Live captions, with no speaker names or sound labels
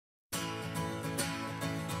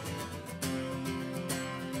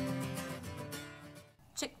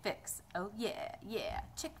Chick Fix. Oh yeah, yeah.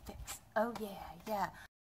 Chick Fix. Oh yeah, yeah.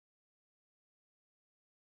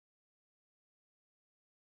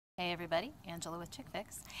 Hey everybody, Angela with Chick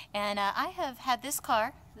Fix. And I have had this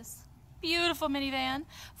car, this beautiful minivan,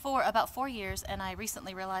 for about 4 years, and I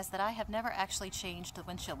recently realized that I have never actually changed the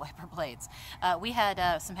windshield wiper blades. We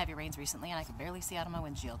had some heavy rains recently and I could barely see out of my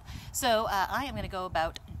windshield. So I am going to go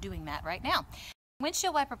about doing that right now.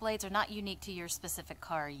 Windshield wiper blades are not unique to your specific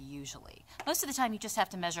car usually. Most of the time you just have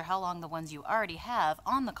to measure how long the ones you already have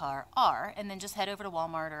on the car are, and then just head over to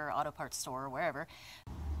Walmart or auto parts store or wherever.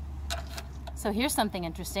 So here's something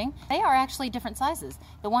interesting. They are actually different sizes.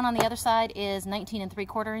 The one on the other side is 19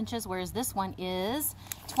 3/4 inches, whereas this one is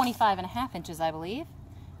 25.5 inches, I believe.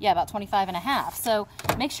 Yeah, about 25.5. So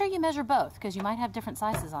make sure you measure both, because you might have different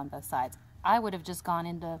sizes on both sides. I would have just gone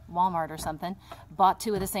into Walmart or something, bought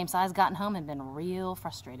 2 of the same size, gotten home, and been real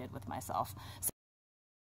frustrated with myself.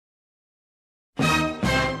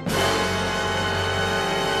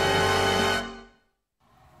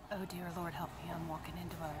 Oh dear Lord help me, I'm walking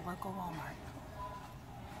into a local Walmart.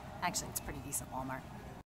 Actually, it's a pretty decent Walmart.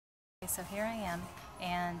 Okay, so here I am,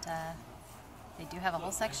 and they do have a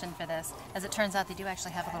whole section for this. As it turns out, they do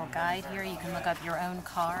actually have a little guide here. You can look up your own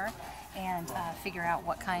car and figure out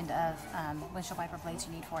what kind of windshield wiper blades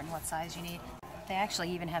you need for it and what size you need. They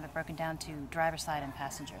actually even have it broken down to driver's side and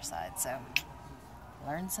passenger side, so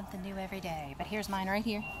learn something new every day. But here's mine right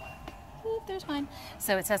here. Oop, there's mine.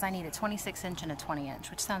 So it says I need a 26 inch and a 20 inch,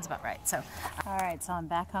 which sounds about right. So, all right, so I'm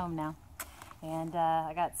back home now. And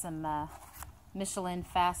I got some Michelin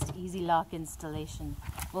Fast Easy Lock installation.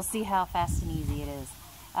 We'll see how fast and easy it is.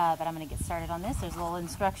 But I'm going to get started on this. There's little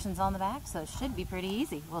instructions on the back, so it should be pretty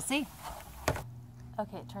easy. We'll see.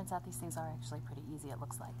 Okay, it turns out these things are actually pretty easy, it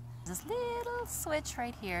looks like. This little switch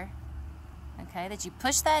right here, okay, that you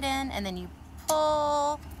push that in, and then you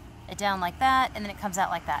pull it down like that, and then it comes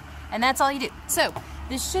out like that. And that's all you do. So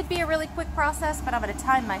this should be a really quick process, but I'm going to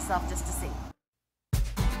time myself just to see.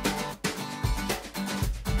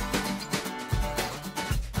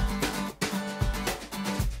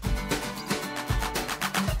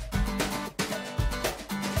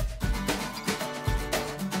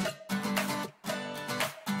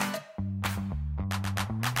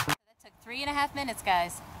 That took 3.5 minutes,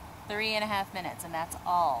 guys. 3.5 minutes, and that's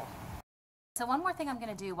all. So one more thing I'm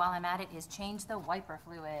going to do while I'm at it is change the wiper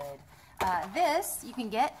fluid. This you can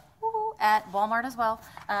get at Walmart as well,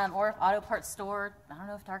 or auto parts store. I don't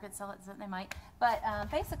know if Target sell it, they might. But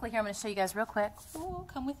basically here I'm going to show you guys real quick. Ooh,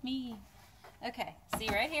 come with me. Okay, see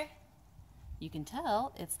right here. You can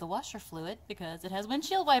tell it's the washer fluid because it has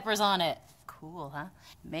windshield wipers on it. Cool, huh?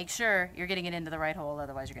 Make sure you're getting it into the right hole,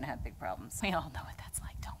 otherwise you're going to have big problems. We all know what that's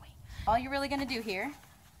like, don't we? All you're really going to do here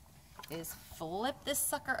is flip this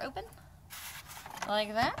sucker open.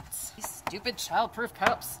 Like that. These stupid child-proof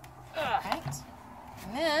cups. Right.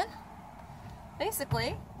 And then,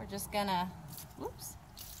 basically, we're just gonna, whoops.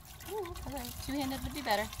 Ooh, two-handed would be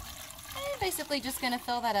better. And basically just gonna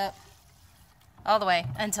fill that up all the way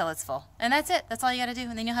until it's full. And that's it. That's all you gotta do.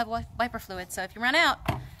 And then you'll have wiper fluid. So if you run out,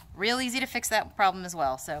 real easy to fix that problem as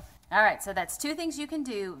well. So, all right. So that's 2 things you can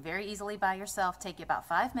do very easily by yourself. Take you about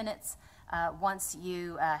 5 minutes. Once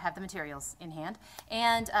you have the materials in hand,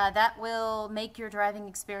 and that will make your driving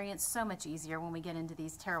experience so much easier when we get into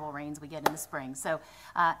these terrible rains we get in the spring. So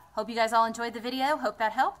hope you guys all enjoyed the video, hope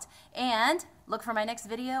that helped, and look for my next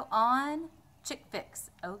video on Chick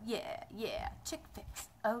Fix. Oh yeah, yeah, Chick Fix.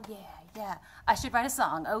 Oh yeah, yeah. I should write a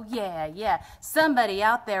song. Oh yeah, yeah. Somebody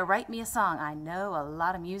out there write me a song. I know a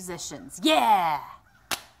lot of musicians. Yeah!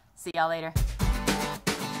 See y'all later.